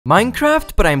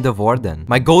Minecraft, but I'm the Warden.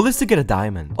 My goal is to get a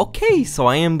diamond. Okay, so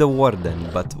I am the Warden,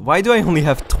 but why do I only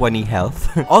have 20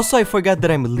 health? Also, I forgot that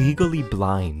I'm legally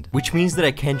blind, which means that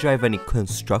I can't drive any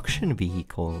construction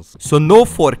vehicles. So no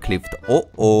forklift,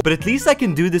 But at least I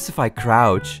can do this if I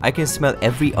crouch. I can smell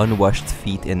every unwashed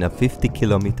feet in a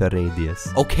 50-kilometer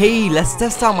radius. Okay, let's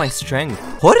test out my strength.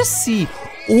 Horsey!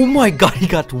 Oh my god, he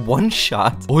got one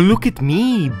shot. Oh, look at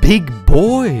me, big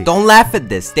boy. Don't laugh at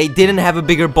this. They didn't have a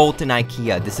bigger bolt in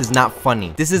IKEA. This is not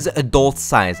funny. This is adult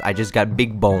size. I just got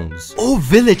big bones. Oh,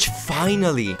 village,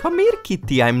 finally. Come here,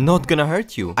 kitty. I'm not gonna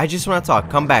hurt you. I just wanna talk.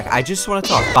 Come back. I just wanna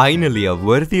talk. Finally, a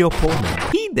worthy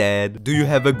opponent. He dead. Do you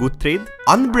have a good trade?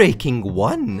 Unbreaking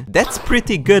 1. That's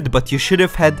pretty good, but you should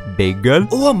have had bigger.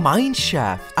 Oh, a mine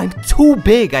shaft. I'm too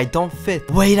big. I don't fit.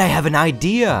 Wait, I have an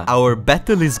idea. Our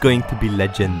battle is going to be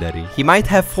legendary. He might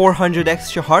have 400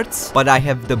 extra hearts, but I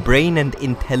have the brain and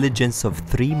intelligence of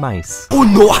 3 mice. Oh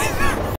no!